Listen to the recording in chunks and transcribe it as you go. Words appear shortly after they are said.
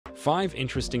5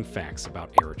 interesting facts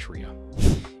about Eritrea.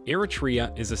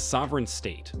 Eritrea is a sovereign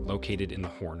state located in the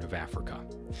Horn of Africa.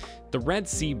 The Red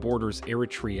Sea borders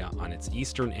Eritrea on its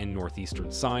eastern and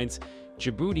northeastern sides,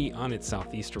 Djibouti on its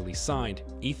southeasterly side,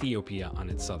 Ethiopia on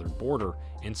its southern border,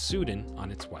 and Sudan on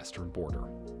its western border.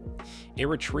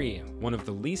 Eritrea, one of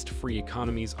the least free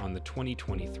economies on the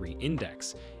 2023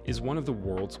 index, is one of the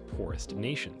world's poorest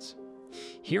nations.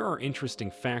 Here are interesting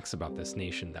facts about this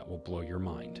nation that will blow your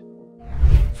mind.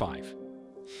 5.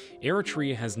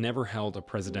 Eritrea has never held a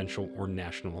presidential or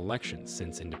national election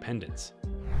since independence.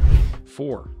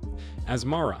 4.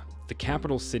 Asmara, the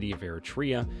capital city of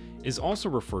Eritrea, is also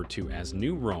referred to as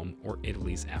New Rome or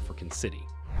Italy's African city.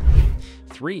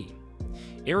 3.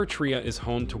 Eritrea is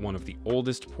home to one of the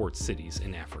oldest port cities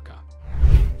in Africa.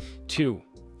 2.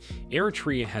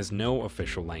 Eritrea has no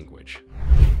official language.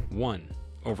 1.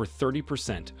 Over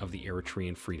 30% of the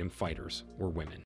Eritrean freedom fighters were women.